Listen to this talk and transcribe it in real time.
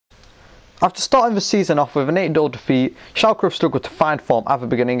After starting the season off with an 8-0 defeat, Schalke have struggled to find form at the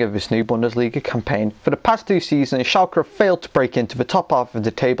beginning of this new Bundesliga campaign. For the past 2 seasons, Schalke have failed to break into the top half of the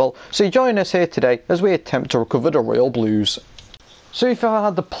table, so join us here today as we attempt to recover the Royal Blues. So if you've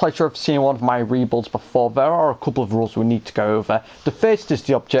had the pleasure of seeing one of my rebuilds before, there are a couple of rules we need to go over. The first is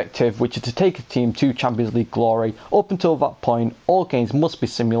the objective, which is to take a team to Champions League glory. Up until that point, all games must be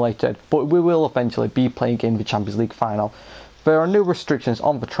simulated, but we will eventually be playing in the Champions League final. There are no restrictions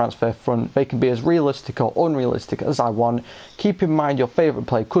on the transfer front. They can be as realistic or unrealistic as I want. Keep in mind your favourite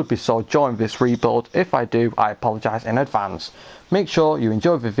player could be sold during this rebuild. If I do, I apologise in advance. Make sure you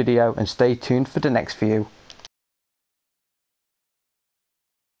enjoy the video and stay tuned for the next few.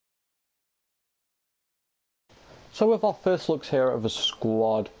 So with our first looks here at the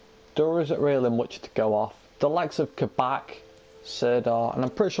squad, there isn't really much to go off. The likes of Kabak, Serdar, and I'm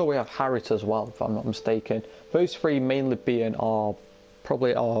pretty sure we have Harit as well, if I'm not mistaken. Those three mainly being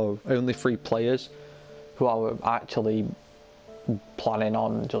probably our only 3 players who I actually planning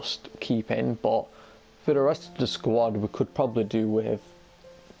on just keeping, but for the rest of the squad we could probably do with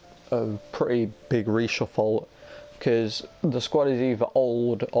a pretty big reshuffle, because the squad is either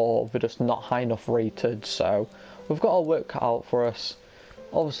old or they're just not high enough rated, so we've got our work cut out for us.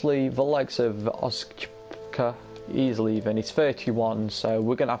 Obviously the likes of Schalke, he's leaving, he's 31, so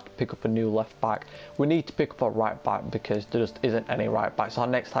we're going to have to pick up a new left back. We need to pick up a right back because there just isn't any right backs. Our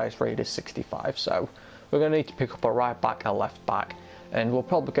next highest rate is 65, so we're going to need to pick up a right back, a left back, and we'll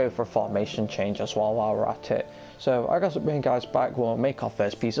probably go for a formation change as well while we're at it. So I guess we'll bring guys back, we'll make our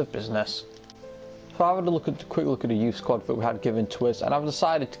first piece of business. So I had a quick look at the youth squad that we had given to us, and I've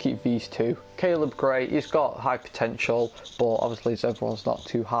decided to keep these 2. Caleb Gray, he's got high potential, but obviously his overall's not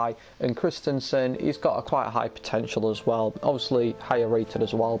too high. And Christensen, he's got a quite high potential as well. Obviously higher rated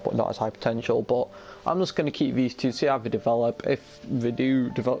as well, but not as high potential. But I'm just going to keep these 2, see how they develop. If they do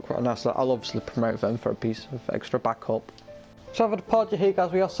develop quite nicely, I'll obviously promote them for a piece of extra backup. So for the departure here,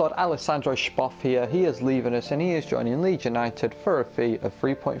 guys, we also had Alessandro Spoff here. He is leaving us and he is joining Leeds United for a fee of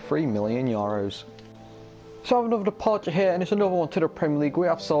 €3.3 million. So I have another departure here, and it's another one to the Premier League. We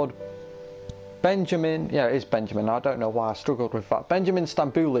have sold Benjamin, yeah it is Benjamin, I don't know why I struggled with that. Benjamin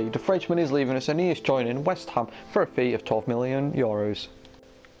Stambouli, the Frenchman is leaving us and he is joining West Ham for a fee of €12 million.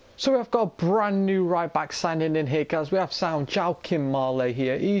 So we have got a brand new right back signing in here, guys. We have signed Joachim Marley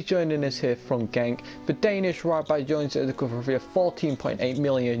here, he's joining us here from Genk. The Danish right back joins at the club for a fee of €14.8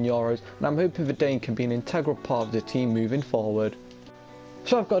 million, and I'm hoping the Dane can be an integral part of the team moving forward.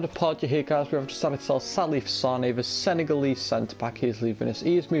 So I've got a departure here, guys. We have decided to sell Salif Sane, the Senegalese centre-back. He is leaving us.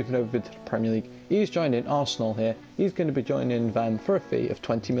 He is moving over to the Premier League. He is joining Arsenal here. He's going to be joining them for a fee of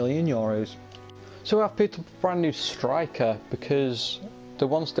 €20 million. So I've picked up a brand new striker because the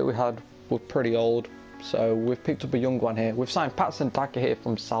ones that we had were pretty old. So we've picked up a young one here. We've signed Patson Daka here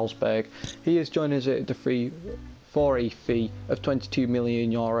from Salzburg. He is joining us at the free for a fee of €22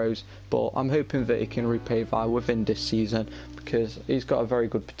 million, but I'm hoping that he can repay that within this season because he's got a very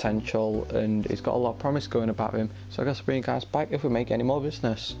good potential and he's got a lot of promise going about him. So I guess I'll bring you guys back if we make any more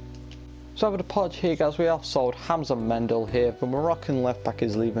business. So over the departure here, guys, we have sold Hamza Mendel here. The Moroccan left back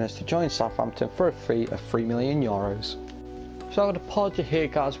is leaving us to join Southampton for a fee of €3 million. So over the departure here,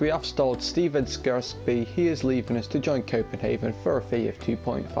 guys, we have sold Steven Skersby. He is leaving us to join Copenhagen for a fee of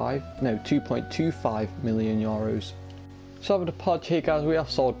 €2.25 million. So over the departure here, guys, we have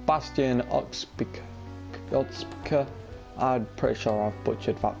sold Bastian Otspika. I'm pretty sure I've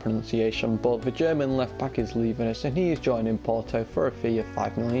butchered that pronunciation, but the German left back is leaving us and he is joining Porto for a fee of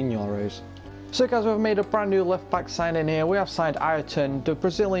 €5 million. So guys, we've made a brand new left back signing here. We have signed Ayrton. The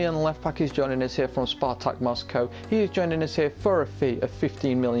Brazilian left back is joining us here from Spartak Moscow. He is joining us here for a fee of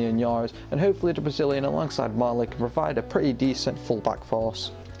 €15 million, and hopefully the Brazilian alongside Marley can provide a pretty decent fullback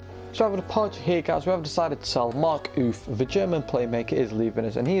force. So over the departure here, guys, we have decided to sell Mark Uth. The German playmaker is leaving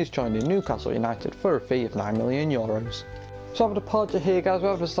us and he is joining Newcastle United for a fee of €9 million. So over the departure here, guys, we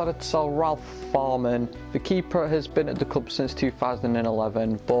have decided to sell Ralph Farman. The keeper has been at the club since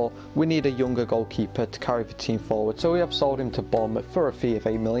 2011, but we need a younger goalkeeper to carry the team forward, so we have sold him to Bournemouth for a fee of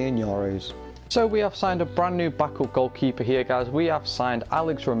 €8 million. So we have signed a brand new backup goalkeeper here, guys. We have signed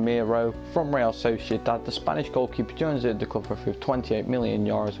Alex Ramiro from Real Sociedad. The Spanish goalkeeper joins at the club for a fee of €28 million,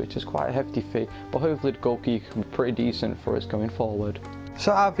 which is quite a hefty fee, but hopefully the goalkeeper can be pretty decent for us going forward.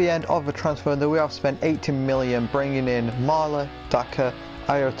 So at the end of the transfer window, we have spent 80 million bringing in Marla, Daka,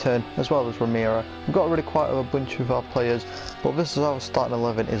 Ayrton, as well as Ramiro. We've got really quite a bunch of our players, but this is how our starting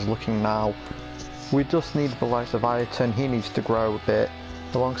 11 is looking now. We just need the likes of Ayrton. He needs to grow a bit,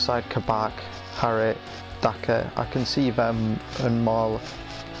 alongside Kabak, Harit, Daka. I can see them and Marla.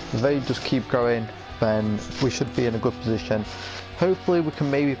 If they just keep growing, then we should be in a good position. Hopefully we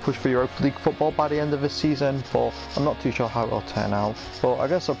can maybe push for Europa League football by the end of the season, but I'm not too sure how it'll turn out. But I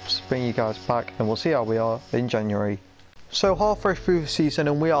guess I'll just bring you guys back and we'll see how we are in January. So halfway through the season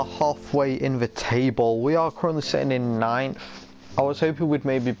and we are halfway in the table. We are currently sitting in 9th. I was hoping we'd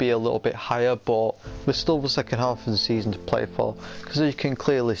maybe be a little bit higher, but we're still the second half of the season to play for, because as you can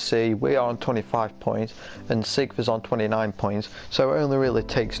clearly see, we are on 25 points and 6th is on 29 points, so it only really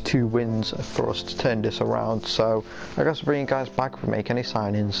takes 2 wins for us to turn this around. So I guess I'll bring you guys back if we make any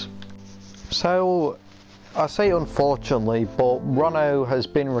signings. So I say unfortunately, but Rono has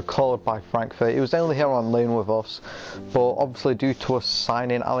been recalled by Frankfurt. He was only here on loan with us, but obviously due to us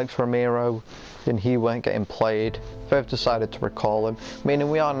signing Alex Romero and he weren't getting played, they've decided to recall him,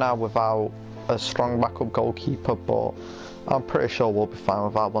 meaning we are now without a strong backup goalkeeper, but I'm pretty sure we'll be fine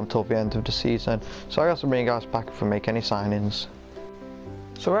with that one until the end of the season. So I guess I'll bring you guys back if we make any signings.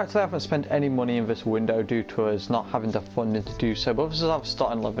 So we actually haven't spent any money in this window due to us not having the funding to do so, but this is how the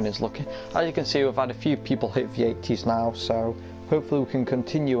starting 11 is looking. As you can see, we've had a few people hit the 80s now, so hopefully we can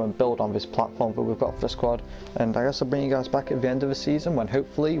continue and build on this platform that we've got for the squad. And I guess I'll bring you guys back at the end of the season when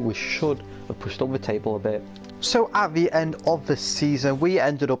hopefully we should have pushed up the table a bit. So at the end of the season, we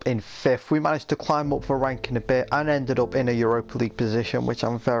ended up in 5th. We managed to climb up the ranking a bit and ended up in a Europa League position, which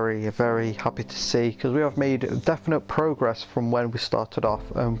I'm very, very happy to see, because we have made definite progress from when we started off.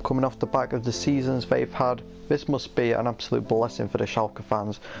 Coming off the back of the seasons they've had, this must be an absolute blessing for the Schalke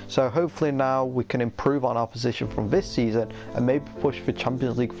fans. So hopefully now we can improve on our position from this season and maybe push for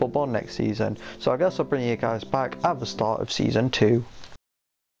Champions League football next season. So I guess I'll bring you guys back at the start of season 2.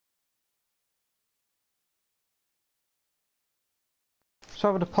 So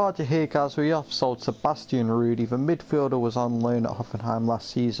over the party here, guys, we have sold Sebastian Rudy. The midfielder was on loan at Hoffenheim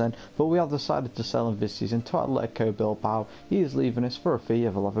last season, but we have decided to sell him this season to Atletico Bilbao. He is leaving us for a fee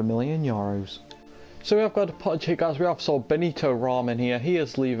of 11 million euros. So we have got a party here, guys. We have sold Benito Raman here. He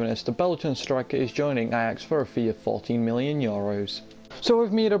is leaving us. The Belgian striker is joining Ajax for a fee of 14 million euros. So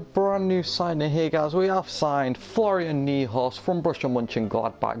we've made a brand new signing here, guys. We have signed Florian Niehaus from Borussia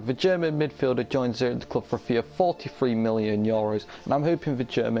Mönchengladbach. The German midfielder joins here at the club for a fee of 43 million euros, and I'm hoping the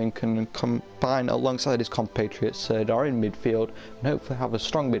German can combine alongside his compatriot Serdar in midfield and hopefully have a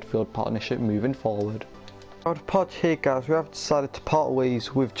strong midfield partnership moving forward. Out of part here, guys, we have decided to part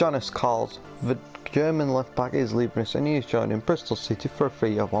ways with Jonas Karls. The German left back is leaving us and he is joining Bristol City for a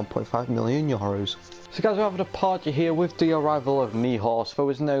fee of 1.5 million euros. So guys, we have a departure here with the arrival of Niehaus. There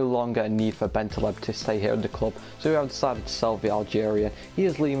was no longer a need for Bentaleb to stay here at the club, so we have decided to sell the Algerian. He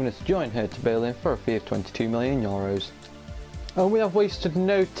is leaving us to join Hertha Berlin for a fee of 22 million euros. And we have wasted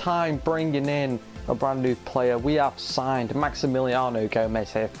no time bringing in a brand new player. We have signed Maximiliano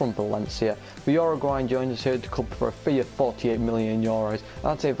Gomez here from Valencia. The Uruguayan joins us here at the club for a fee of 48 million euros. And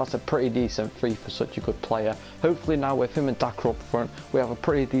I'd say that's a pretty decent fee for such a good player. Hopefully now with him and Daka up front, we have a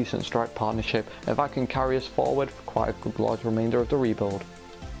pretty decent strike partnership, and that can carry us forward for quite a good large remainder of the rebuild.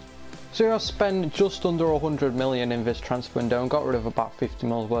 So we have spent just under 100 million in this transfer window and got rid of about 50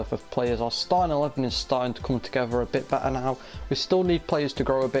 mil worth of players. Our starting 11 is starting to come together a bit better now. We still need players to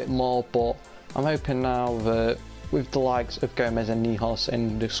grow a bit more, but I'm hoping now that with the likes of Gomez and Niehaus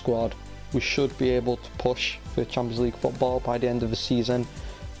in the squad, we should be able to push for Champions League football by the end of the season.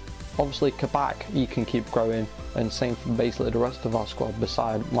 Obviously Kabak, he can keep growing, and same for basically the rest of our squad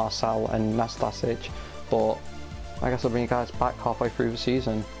beside Marcel and Nastasic, but I guess I'll bring you guys back halfway through the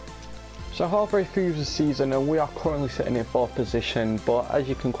season. So halfway through the season and we are currently sitting in 4th position, but as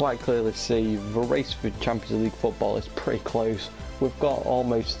you can quite clearly see, the race for Champions League football is pretty close. We've got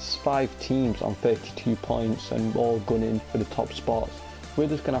almost 5 teams on 32 points and all gunning for the top spots. We're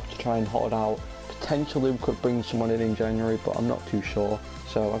just going to have to try and hold out. Potentially we could bring someone in January, but I'm not too sure.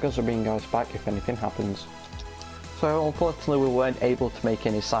 So I guess I'll bring you guys back if anything happens. So unfortunately we weren't able to make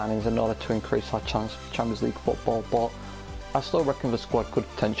any signings in order to increase our chance for Champions League football, but I still reckon the squad could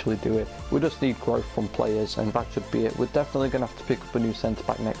potentially do it. We just need growth from players and that should be it. We're definitely going to have to pick up a new centre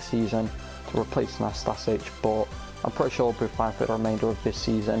back next season to replace Nastasic, but I'm pretty sure we'll be fine for the remainder of this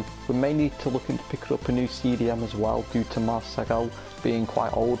season. We may need to look into picking up a new CDM as well due to Marcel being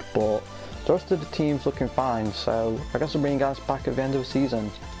quite old, but the rest of the team's looking fine, so I guess I'll bring you guys back at the end of the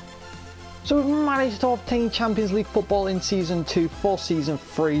season. So we've managed to obtain Champions League football in Season 2 for Season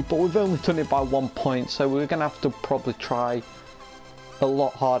 3, but we've only done it by 1 point, so we're going to have to probably try a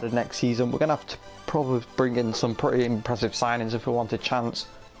lot harder next season. We're going to have to probably bring in some pretty impressive signings if we want a chance.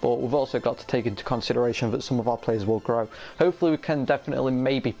 But we've also got to take into consideration that some of our players will grow. Hopefully we can definitely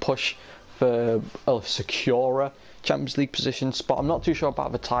maybe push for a securer Champions League position spot. I'm not too sure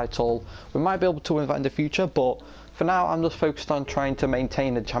about the title. We might be able to win that in the future, but for now I'm just focused on trying to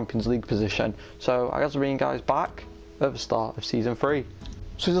maintain the Champions League position. So I guess I'll bring you guys back at the start of Season 3.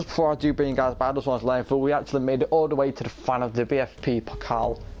 So just before I do bring you guys back, I just want to let you know we actually made it all the way to the final of the BFP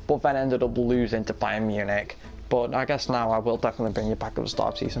Pokal, but then ended up losing to Bayern Munich. But I guess now I will definitely bring you back at the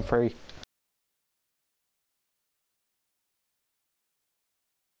start of Season 3.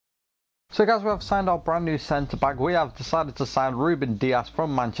 So guys, we have signed our brand new centre back. We have decided to sign Ruben Dias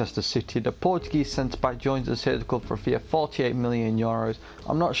from Manchester City. The Portuguese centre back joins us here at the club for a fee of 48 million euros.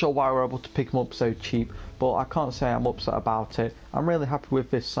 I'm not sure why we're able to pick him up so cheap, but I can't say I'm upset about it. I'm really happy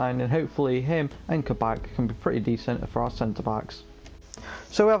with this signing. Hopefully him and Kabak can be pretty decent for our centre backs.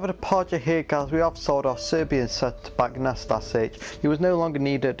 So we have a departure here, guys. We have sold our Serbian centre-back Nastasic. He was no longer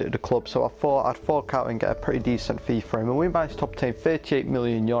needed at the club, so I thought I'd fork out and get a pretty decent fee for him, and we managed to obtain 38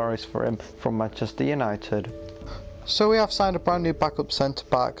 million euros for him from Manchester United. So we have signed a brand new backup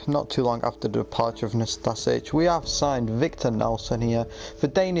centre-back not too long after the departure of Nastasic. We have signed Victor Nelson here, the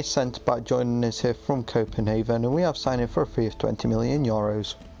Danish centre-back joining us here from Copenhagen, and we have signed him for a fee of 20 million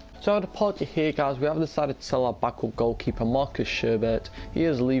euros. So at the party here, guys, we have decided to sell our backup goalkeeper Marcus Sherbert. He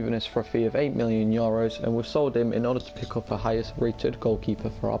is leaving us for a fee of 8 million euros, and we've sold him in order to pick up a highest rated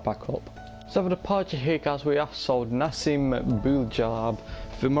goalkeeper for our backup. So at the party here, guys, we have sold Nassim Bouljalab.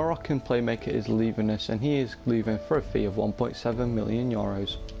 The Moroccan playmaker is leaving us, and he is leaving for a fee of 1.7 million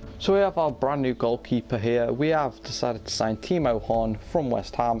euros. So we have our brand new goalkeeper here. We have decided to sign Timo Horn from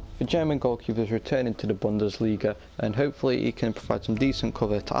West Ham. The German goalkeeper is returning to the Bundesliga, and hopefully he can provide some decent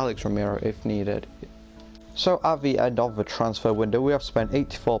cover to Alex Romero if needed. So at the end of the transfer window, we have spent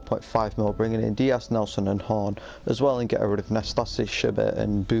 84.5 mil bringing in Dias, Nelson and Horn, as well, and getting rid of Nastasic, Sherbert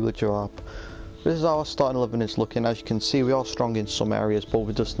and Bouljalab. This is how our starting 11 is looking. As you can see, we are strong in some areas, but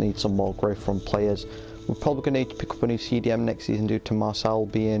we just need some more growth from players. We're probably going to need to pick up a new CDM next season due to Marcel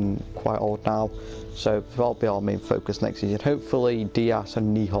being quite old now, so that'll be our main focus next season. Hopefully Dias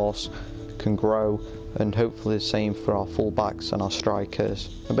and Nihos can grow, and hopefully the same for our fullbacks and our strikers,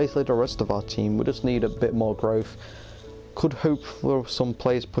 and basically the rest of our team. We just need a bit more growth. Could hope for some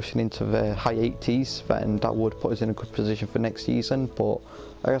players pushing into the high 80s, then that would put us in a good position for next season, but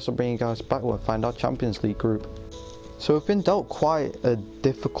I guess I'll bring you guys back when we find our Champions League group. So we've been dealt quite a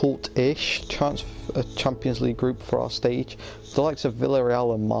difficult-ish Champions League group for our stage. The likes of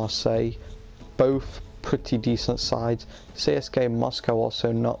Villarreal and Marseille, both pretty decent sides. CSK and Moscow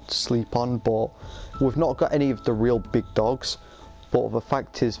also not to sleep on, but we've not got any of the real big dogs. But the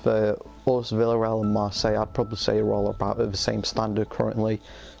fact is that us, Villarreal and Marseille, I'd probably say are all about at the same standard currently.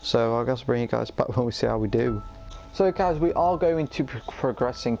 So I guess I'll bring you guys back when we see how we do. So guys, we are going to be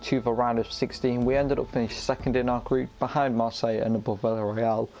progressing to the round of 16. We ended up finishing second in our group, behind Marseille and above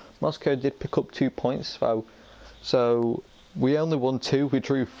Villarreal. Moscow did pick up 2 points though, so we only won 2, we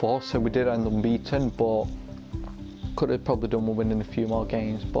drew 4, so we did end unbeaten, but could have probably done with winning a few more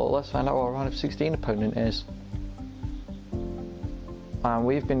games. But let's find out what our round of 16 opponent is. And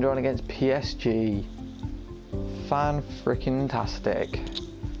we've been drawn against PSG. Fan-freaking-tastic.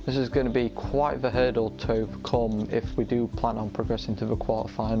 This is going to be quite the hurdle to overcome if we do plan on progressing to the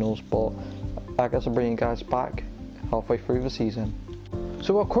quarterfinals, but I guess I'll bring you guys back halfway through the season.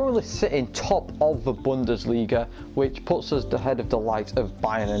 So we're currently sitting top of the Bundesliga, which puts us ahead of the likes of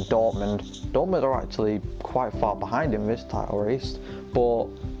Bayern and Dortmund. Dortmund are actually quite far behind in this title race, but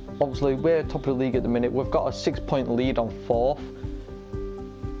obviously we're top of the league at the minute. We've got a 6-point lead on 4th.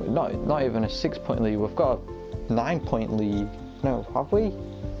 Not even a 6-point lead, we've got a 9-point lead. No, have we?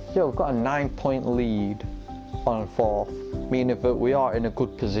 Yeah, we've got a 9-point lead on 4th, meaning that we are in a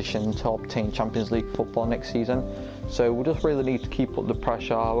good position to obtain Champions League football next season. So we just really need to keep up the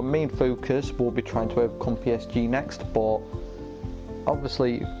pressure. Our main focus will be trying to overcome PSG next, but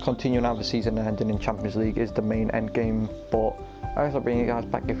obviously continuing out the season and ending in Champions League is the main end game. But I guess I'll bring you guys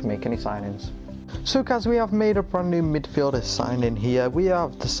back if we make any signings. So guys, we have made a brand new midfielder signing here. We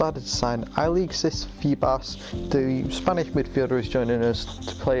have decided to sign Alexis Fibas. The Spanish midfielder is joining us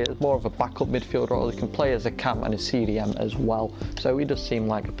to play as more of a backup midfielder, or he can play as a cam and a CDM as well. So he does seem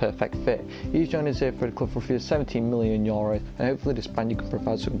like a perfect fit. He's joining us here for the club for a fee of 17 million euros, and hopefully the Spaniard can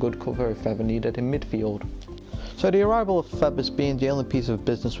provide some good cover if ever needed in midfield. So the arrival of Febas being the only piece of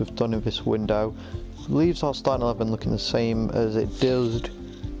business we've done in this window leaves our starting 11 looking the same as it did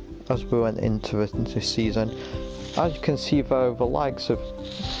as we went into this season. As you can see though, the likes of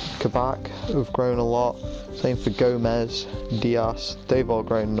Kabak have grown a lot, same for Gomez, Dias, they've all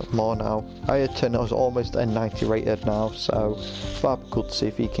grown more now. Ayrton is almost a 90 rated now, so that'll be good to see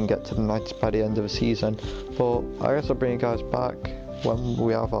if he can get to the 90 by the end of the season. But I guess I'll bring you guys back when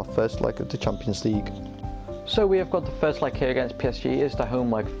we have our first leg of the Champions League. So we have got the first leg here against PSG. It's the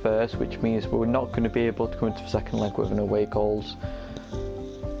home leg first, which means we're not going to be able to go into the second leg with an away goals.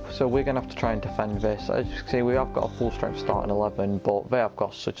 so we're going to have to try and defend this. As you can see, we have got a full strength starting 11, but they have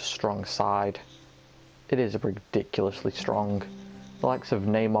got such a strong side. It is ridiculously strong. The likes of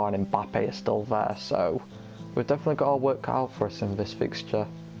Neymar and Mbappe are still there, so we've definitely got our work cut out for us in this fixture.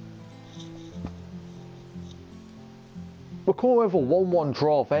 We're coming with a 1-1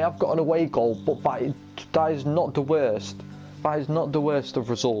 draw. They have got an away goal, but that is not the worst. That is not the worst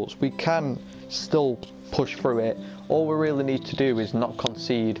of results. We can still push through it. All we really need to do is not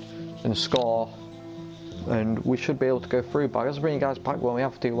concede and score, and we should be able to go through. But I guess I'll bring you guys back when we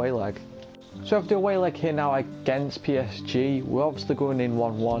have the away leg. So we have the away leg here now against PSG. We're obviously going in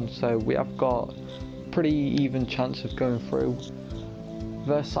 1-1, so we have got a pretty even chance of going through.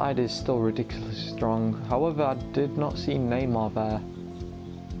 Their side is still ridiculously strong. However, I did not see Neymar there.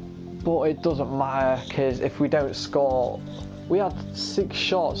 But it doesn't matter, because if we don't score, we had 6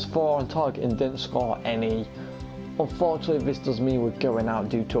 shots, 4 on target and didn't score any. Unfortunately, this does mean we're going out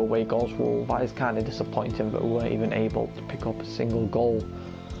due to away goals rule. That is kind of disappointing that we weren't even able to pick up a single goal.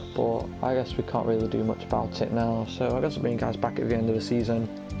 But I guess we can't really do much about it now. So I guess I'll bring you guys back at the end of the season.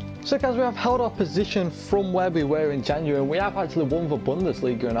 So guys, we have held our position from where we were in January, and we have actually won the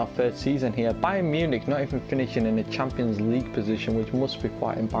Bundesliga in our 3rd season here. Bayern Munich not even finishing in a Champions League position, which must be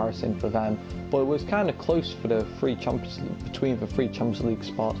quite embarrassing for them. But it was kind of close for the between the 3 Champions League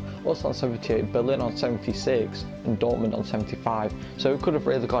spots. Us on 78, Berlin on 76, and Dortmund on 75. So it could have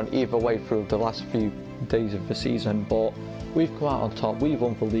really gone either way through the last few days of the season, but we've come out on top. We've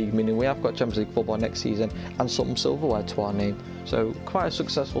won the league, meaning we have got Champions League football next season and some silverware to our name. So quite a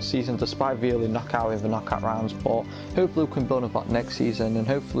successful season despite the early knockout in the knockout rounds, but hopefully we can build on that next season, and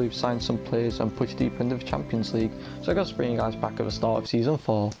hopefully we've signed some players and push deeper into the Champions League. So I guess I'll bring you guys back at the start of season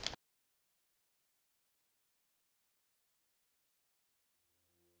 4.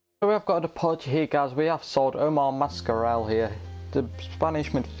 So we have got a departure here, guys. We have sold Omar Mascarell here. The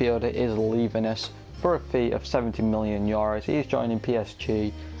Spanish midfielder is leaving us for a fee of 70 million euros. He is joining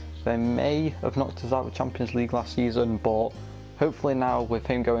PSG. They may have knocked us out of the Champions League last season, but hopefully now with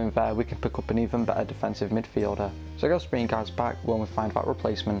him going there, we can pick up an even better defensive midfielder. So I guess bring you guys back when we find that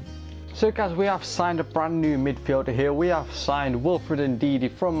replacement. So guys, we have signed a brand new midfielder here. We have signed Wilfred Ndidi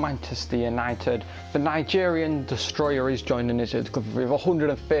from Manchester United. The Nigerian destroyer is joining us with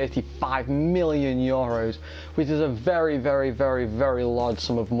 135 million euros, which is a very, very, very, very large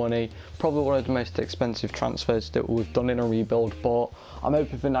sum of money. Probably one of the most expensive transfers that we've done in a rebuild, but I'm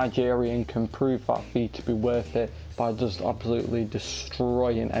hoping the Nigerian can prove that fee to be worth it by just absolutely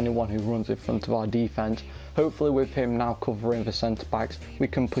destroying anyone who runs in front of our defence. Hopefully with him now covering the centre backs, we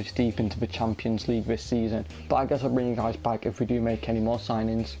can push deep into the Champions League this season. But I guess I'll bring you guys back if we do make any more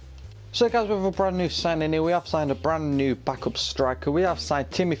signings. So guys, we have a brand new signing here. We have signed a brand new backup striker. We have signed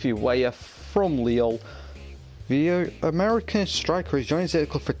Timothy Weah from Lille. The American striker is joining the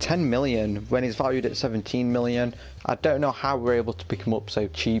club for 10 million when he's valued at 17 million. I don't know how we're able to pick him up so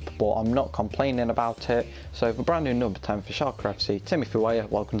cheap, but I'm not complaining about it. So the brand new number 10 for Schalke FC, Timothy Weah,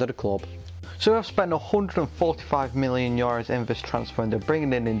 welcome to the club. So we've spent 145 million euros in this transfer, and they're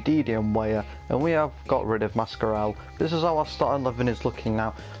bringing in Ndidi and Weah, and we have got rid of Mascarell. This is how our starting 11 is looking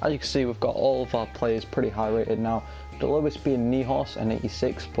now. As you can see, we've got all of our players pretty high rated now. The lowest being Nihos and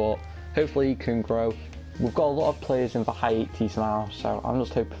 86, but hopefully he can grow. We've got a lot of players in the high 80s now, so I'm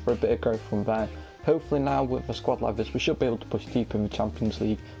just hoping for a bit of growth from there. Hopefully now with the squad like this, we should be able to push deep in the Champions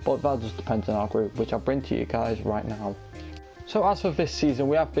League, but that just depends on our group, which I'll bring to you guys right now. So as for this season,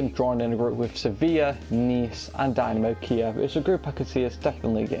 we have been drawn in a group with Sevilla, Nice and Dynamo Kiev. It's a group I can see us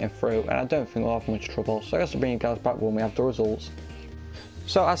definitely getting through, and I don't think we'll have much trouble, so I guess I'll bring you guys back when we have the results.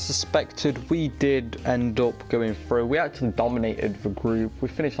 So as suspected, we did end up going through. We actually dominated the group. We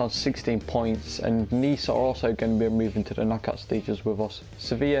finished on 16 points, and Nice are also going to be moving to the knockout stages with us.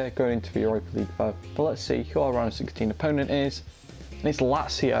 Sevilla going into the Europa League though. But let's see who our round 16 opponent is. And it's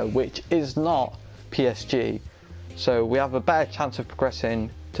Lazio, which is not PSG. So we have a better chance of progressing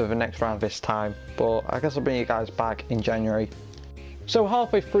to the next round this time, but I guess I'll bring you guys back in January. So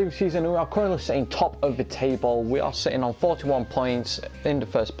halfway through the season, we are currently sitting top of the table. We are sitting on 41 points in the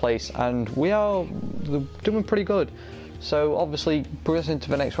first place, and we are doing pretty good. So obviously progressing to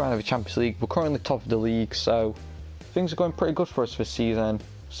the next round of the Champions League, we're currently top of the league, so things are going pretty good for us this season.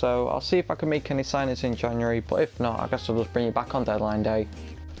 So I'll see if I can make any signings in January, but if not, I guess I'll just bring you back on deadline day.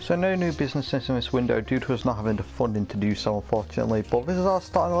 So no new businesses in this window due to us not having the funding to do so, unfortunately, but this is how our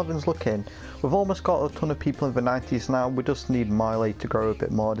starting 11's looking. We've almost got a ton of people in the 90s now. We just need Miley to grow a bit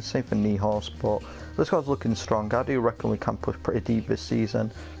more. The same for Nihos, but this guy's looking strong. I do reckon we can push pretty deep this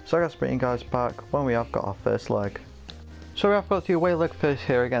season. So I guess bring you guys back when we have got our first leg. So we have got the away leg first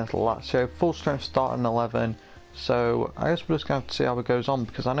here against Lazio. Full strength starting 11. So I guess we're just going to have to see how it goes on,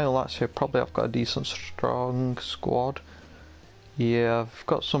 because I know Lazio probably have got a decent strong squad. Yeah, I've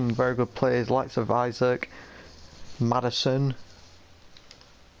got some very good players, likes of Isaac, Madison.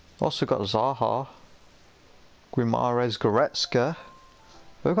 Also got Zaha, Guimarães, Goretzka.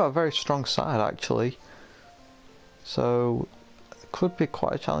 We've got a very strong side actually. So it could be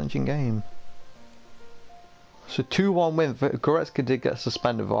quite a challenging game. So 2-1 win. Goretzka did get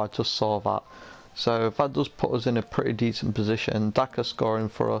suspended, but I just saw that. So that does put us in a pretty decent position. Daka scoring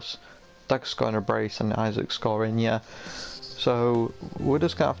for us. Daka scoring a brace and Isaac scoring, yeah. So we're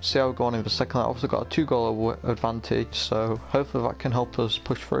just going to have to see how we go on in the second. I've also got a 2-goal advantage, so hopefully that can help us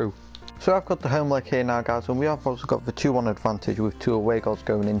push through. So I've got the home leg here now, guys, and we have also got the 2-1 advantage with 2 away goals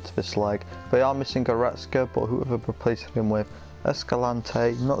going into this leg. They are missing Goretzka, but whoever replaced him with,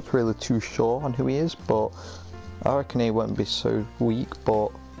 Escalante, not really too sure on who he is, but I reckon he won't be so weak. But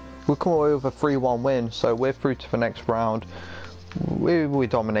we'll come away with a 3-1 win, so we're through to the next round. We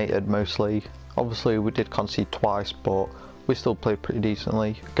dominated mostly. Obviously we did concede twice, but we still played pretty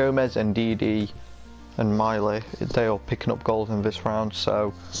decently. Gomez and Didi and Miley, they are picking up goals in this round,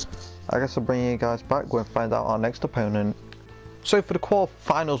 so I guess I'll bring you guys back when we find out our next opponent. So for the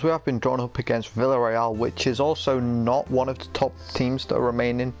quarterfinals, we have been drawn up against Villarreal, which is also not one of the top teams that are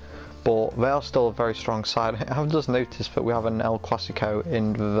remaining, but they are still a very strong side. I've just noticed that we have an El Clasico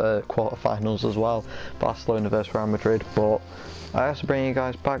in the quarterfinals as well, Barcelona versus Real Madrid, but I guess I'll bring you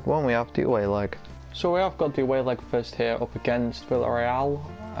guys back when we have the away leg. So we have got the away leg first here up against Villarreal.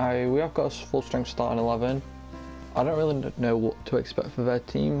 We have got a full strength starting 11. I don't really know what to expect for their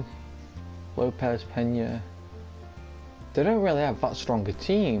team. Lopez, Pena. They don't really have that strong a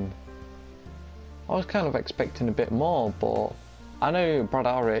team. I was kind of expecting a bit more, but I know Brad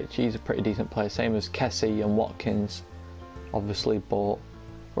Ulrich, he's a pretty decent player, same as Kessie and Watkins, obviously, but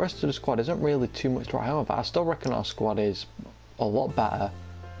the rest of the squad isn't really too much to write home about. I still reckon our squad is a lot better.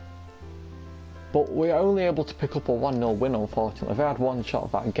 But we're only able to pick up a 1-0 win, unfortunately. They had one shot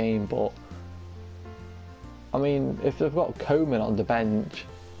of that game, but I mean, if they've got Coman on the bench,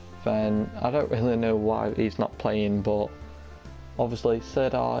 then I don't really know why he's not playing, but obviously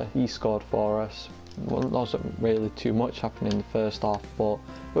Serdar, he scored for us. Well, there wasn't really too much happening in the first half, but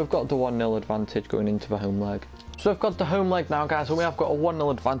we've got the 1-0 advantage going into the home leg. So we've got the home leg now, guys, and we have got a 1-0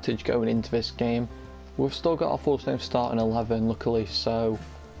 advantage going into this game. We've still got our full strength starting 11, luckily, so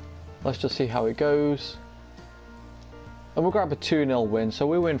let's just see how it goes. And we'll grab a 2-0 win, so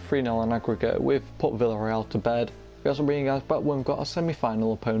we win 3-0 on aggregate. We've put Villarreal to bed. We also bring you guys back when we've got a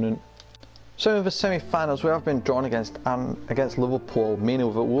semi-final opponent. So in the semi-finals, we have been drawn against Liverpool,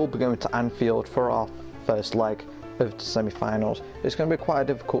 meaning that we'll be going to Anfield for our first leg of the semi-finals. It's going to be quite a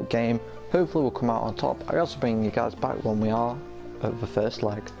difficult game. Hopefully we'll come out on top. I also bring you guys back when we are at the first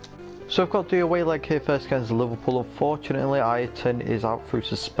leg. So I've got the away leg here first against Liverpool. Unfortunately, Ayrton is out through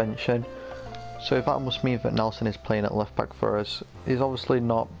suspension, so that must mean that Nelson is playing at left back for us. He's obviously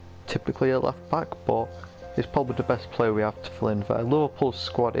not typically a left back, but he's probably the best player we have to fill in there. Liverpool's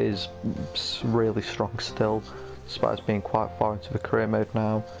squad is really strong still, despite us being quite far into the career mode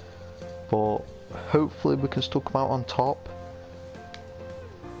now, but hopefully we can still come out on top.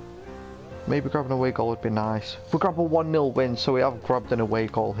 Maybe grabbing an away goal would be nice. If we grab a 1-0 win, so we have grabbed an away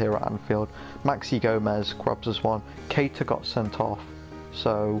goal here at Anfield. Maxi Gomez grabs us one. Keita got sent off,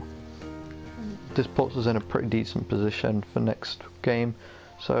 so this puts us in a pretty decent position for next game.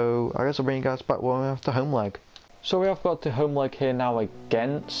 So I guess I'll bring you guys back when we have the home leg. So we have got the home leg here now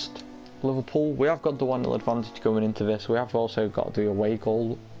against Liverpool. We have got the 1-0 advantage going into this. We have also got the away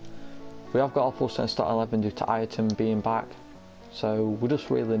goal. We have got our full strength start 11 due to Ayrton being back. So we just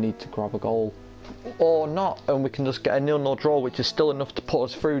really need to grab a goal. Or not, and we can just get a 0-0 draw, which is still enough to put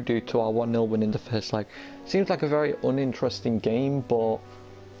us through due to our 1-0 win in the first leg. Seems like a very uninteresting game, but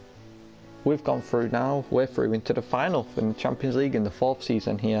we've gone through now. We're through into the final in the Champions League in the 4th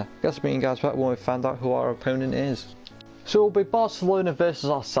season here. I guess I'll bring you guys back when we find out who our opponent is. So it'll be Barcelona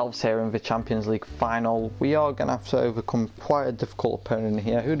versus ourselves here in the Champions League final. We are going to have to overcome quite a difficult opponent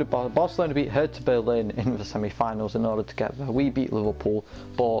here. Who did Barcelona beat Hertha Berlin in the semi-finals in order to get there. We beat Liverpool,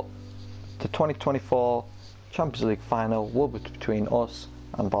 but the 2024 Champions League final will be between us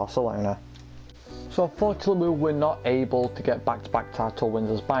and Barcelona. So unfortunately we were not able to get back-to-back title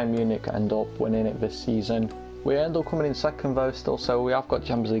wins as Bayern Munich end up winning it this season. We end up coming in second though still, so we have got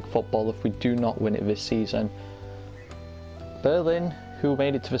Champions League football if we do not win it this season. Berlin, who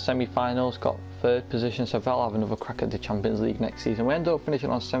made it to the semi-finals, got 3rd position, so they'll have another crack at the Champions League next season. We ended up finishing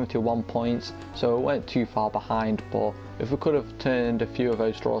on 71 points, so we weren't too far behind, but if we could have turned a few of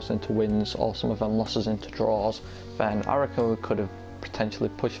those draws into wins or some of them losses into draws, then I reckon we could have potentially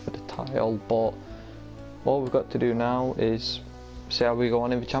pushed for the title. But All we've got to do now is see how we go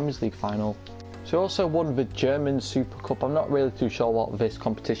on in the Champions League final. So we also won the German Super Cup. I'm not really too sure what this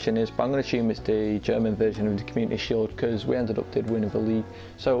competition is, but I'm going to assume it's the German version of the Community Shield because we ended up winning the league.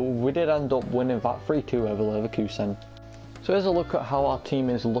 So we did end up winning that 3-2 over Leverkusen. So here's a look at how our team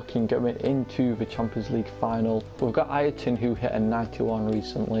is looking going into the Champions League final. We've got Ayrton who hit a 91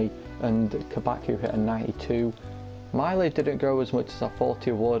 recently and Kabak who hit a 92. Miley didn't go as much as I thought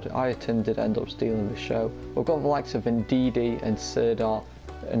he would. Ayrton did end up stealing the show. We've got the likes of Ndidi and Serdar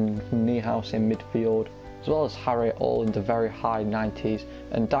and Niehaus in midfield, as well as Harry all in the very high 90s,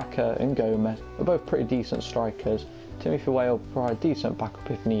 and Daka and Gomez are both pretty decent strikers. Timothy Whale will provide decent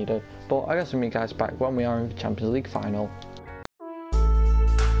backup if needed, but I guess I'll meet you guys back when we are in the Champions League final.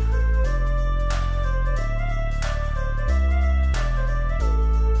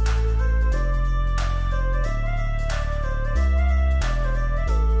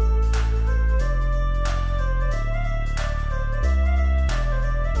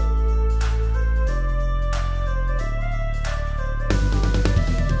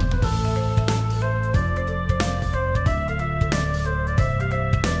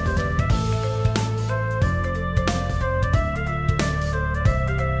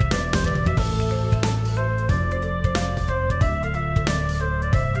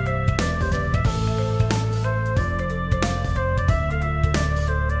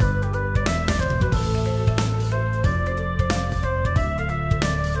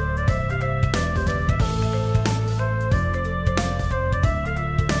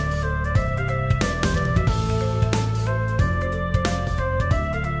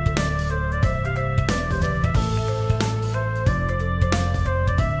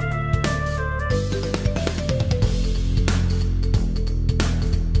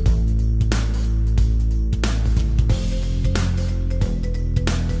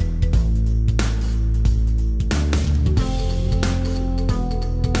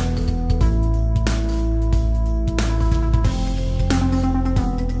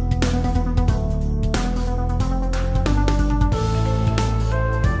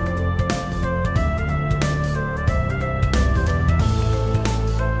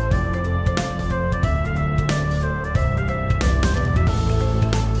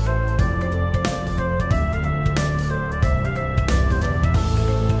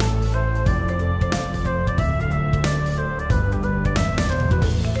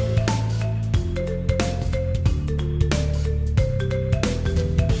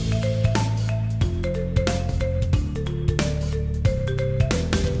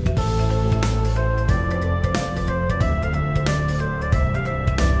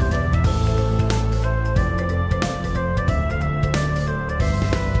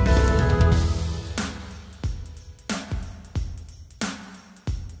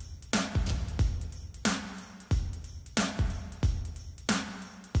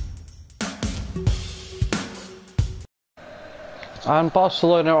 And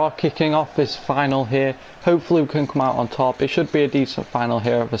Barcelona are kicking off this final here. Hopefully we can come out on top. It should be a decent final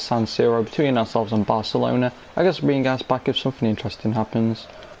here at the San Siro between ourselves and Barcelona. I guess we'll bring you guys back if something interesting happens.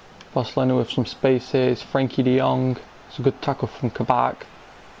 Barcelona with some spaces. Frankie de Jong. It's a good tackle from Kabak.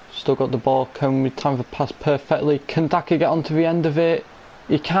 Still got the ball. Coming with time for pass perfectly. Can Daka get onto the end of it?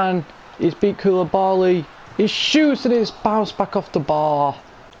 He can. He's beat Koulibaly. He shoots and it's bounced back off the bar.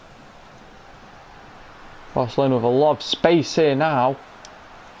 Barcelona with a lot of space here now.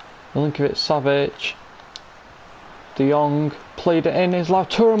 Milinkovic-Savic. De Jong played it in. It's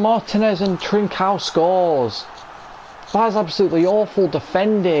Lautaro Martinez and Trincao scores. That is absolutely awful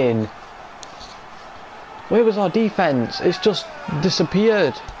defending. Where was our defence? It's just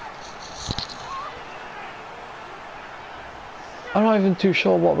disappeared. I'm not even too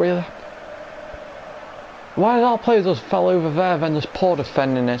sure what really happened. Why did our players just fell over there, then just poor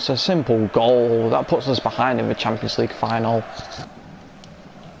defending? It's a simple goal that puts us behind in the Champions League final.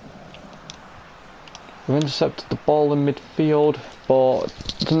 We've intercepted the ball in midfield, but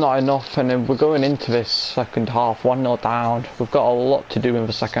it's not enough, and then we're going into this second half 1-0 down. We've got a lot to do in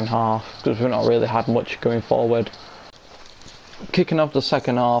the second half because we've not really had much going forward. Kicking off the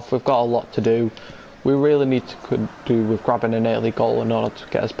second half, we've got a lot to do. We really need to do with grabbing an early goal in order to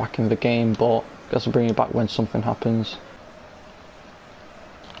get us back in the game, but I guess I'll bring you back when something happens.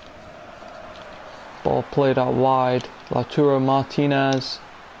 Ball played out wide. Lautaro Martinez.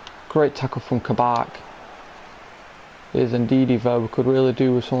 Great tackle from Kabak. Here's Ndidi though. We could really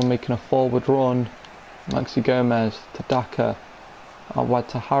do with someone making a forward run. Maxi Gomez to Daka. Out wide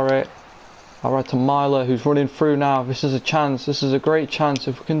to Harrit. Out wide to Myler, who's running through now. This is a chance. This is a great chance.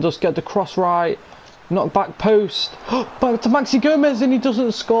 If we can just get the cross right. Knock back post. Back to Maxi Gomez and he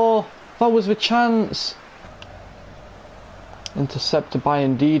doesn't score. That was the chance. Intercepted by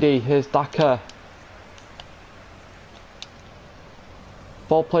Ndidi. Here's Daka.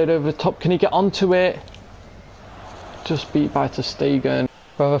 Ball played over the top. Can he get onto it? Just beat by ter Stegen.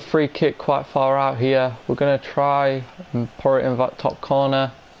 We have a free kick quite far out here. We're going to try and pour it in that top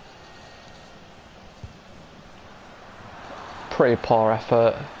corner. Pretty poor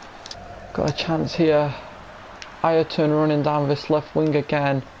effort. Got a chance here. Ayrton running down this left wing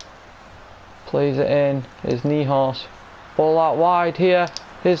again. Plays it in. Here's Nihos. Ball out wide here.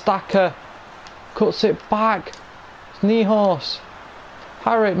 Here's Daka. Cuts it back. It's Nihos.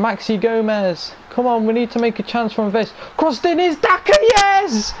 Harrit, Maxi Gomez. Come on, we need to make a chance from this. Crossed in is Daka,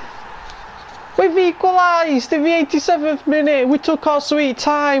 yes! We've equalised in the 87th minute. We took our sweet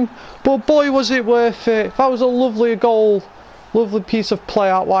time, but boy was it worth it. That was a lovely goal. Lovely piece of play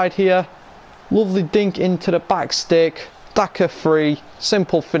out wide here. Lovely dink into the back stick. Daka free.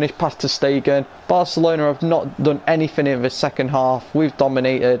 Simple finish past ter Stegen. Barcelona have not done anything in the second half. We've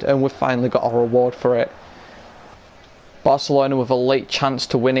dominated and we've finally got our reward for it. Barcelona with a late chance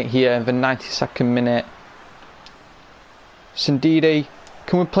to win it here in the 92nd minute. Ndidi,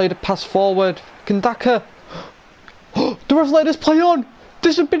 can we play the pass forward? Can Daka? The ref let us play on!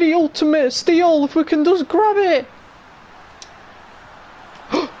 This would be the ultimate steal if we can just grab it!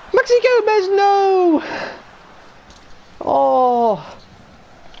 Maxi Gomez, no! Oh!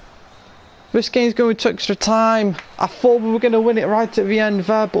 This game's going to extra time. I thought we were going to win it right at the end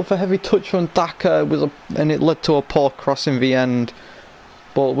there, but the heavy touch from Daka and it led to a poor cross in the end.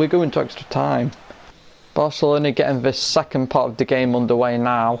 But we're going to extra time. Barcelona getting this second part of the game underway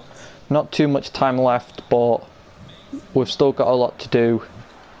now. Not too much time left, but we've still got a lot to do.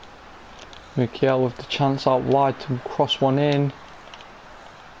 Mikel with the chance out wide to cross one in.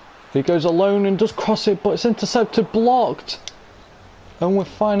 He goes alone and does cross it, but it's intercepted, blocked. And we've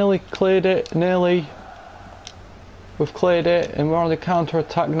finally cleared it, nearly. We've cleared it and we're on the counter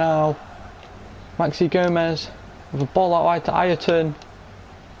attack now. Maxi Gomez with a ball out wide to Ayrton.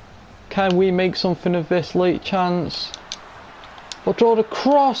 Can we make something of this late chance? We'll draw the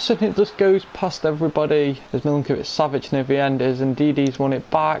cross and it just goes past everybody. There's Milinkovic Savic near the end, and Ndidi's won it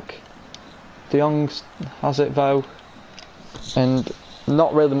back. De Jong has it though. And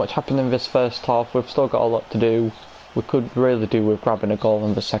not really much happened in this first half. We've still got a lot to do. We could really do with grabbing a goal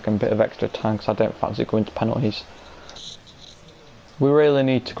in the second bit of extra time, because I don't fancy going to penalties. We really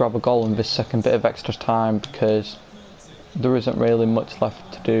need to grab a goal in this second bit of extra time because there isn't really much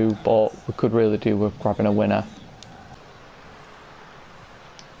left to do, but we could really do with grabbing a winner.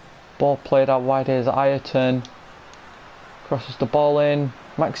 Ball played out wide, here's Ayrton. Crosses the ball in.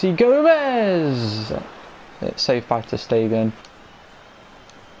 Maxi Gomez! It's saved by ter Stegen.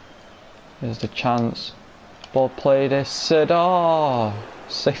 Here's the chance. Ball played is Sedar.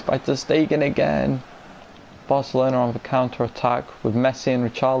 Saved by ter Stegen again. Barcelona on the counter attack with Messi and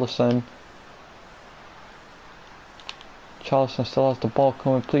Richarlison. Richarlison still has the ball,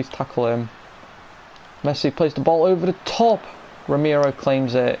 can we please tackle him? Messi plays the ball over the top. Ramiro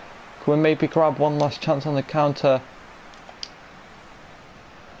claims it. Can we maybe grab one last chance on the counter?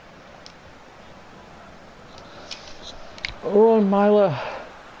 Run, Myler.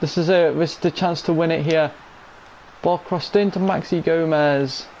 This is it. This is the chance to win it here. Ball crossed into Maxi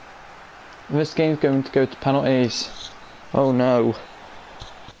Gomez. And this game's going to go to penalties. Oh no.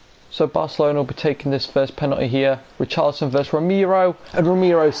 So Barcelona will be taking this first penalty here. Richarlison versus Ramiro. And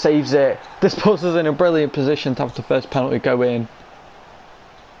Ramiro saves it. This puts us in a brilliant position to have the first penalty go in.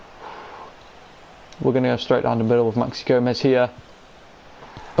 We're going to go straight down the middle with Maxi Gomez here.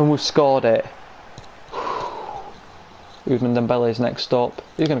 And we've scored it. Ousmane Dembele's next up.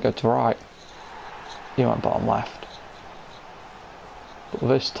 He's going to go to right. He went bottom left. But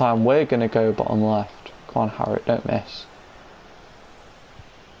this time we're going to go bottom left. Come on, Harrit, don't miss.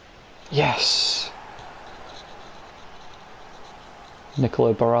 Yes!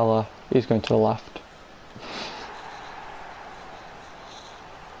 Nicolo Barella, he's going to the left.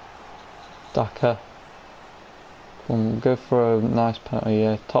 Daka. Come on, go for a nice penalty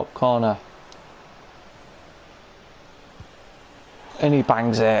here. Top corner. And he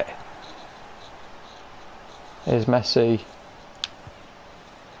bangs it. Here's Messi.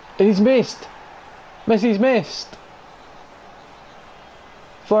 And he's missed! Messi's missed!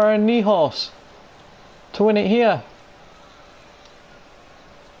 For a Nihos to win it here.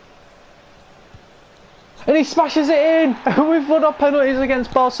 And he smashes it in! We've won our penalties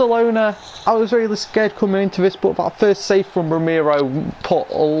against Barcelona. I was really scared coming into this, but that first save from Ramiro put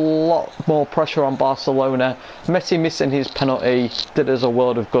a lot more pressure on Barcelona. Messi missing his penalty did us a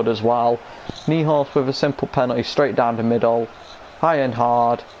world of good as well. Nihos with a simple penalty straight down the middle. High and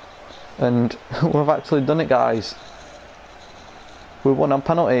hard. And we've actually done it, guys. We won on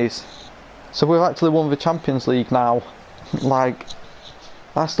penalties. So we've actually won the Champions League now. Like,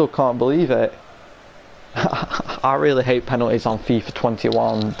 I still can't believe it. I really hate penalties on FIFA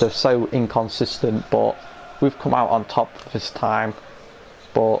 21. They're so inconsistent, but we've come out on top this time.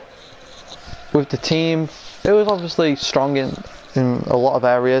 But with the team, it was obviously strong in a lot of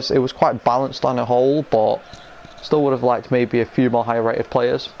areas. It was quite balanced on a whole, but still would have liked maybe a few more higher rated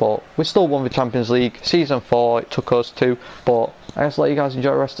players. But we still won the Champions League. Season 4, it took us to. But I guess let you guys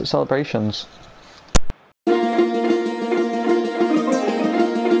enjoy the rest of the celebrations.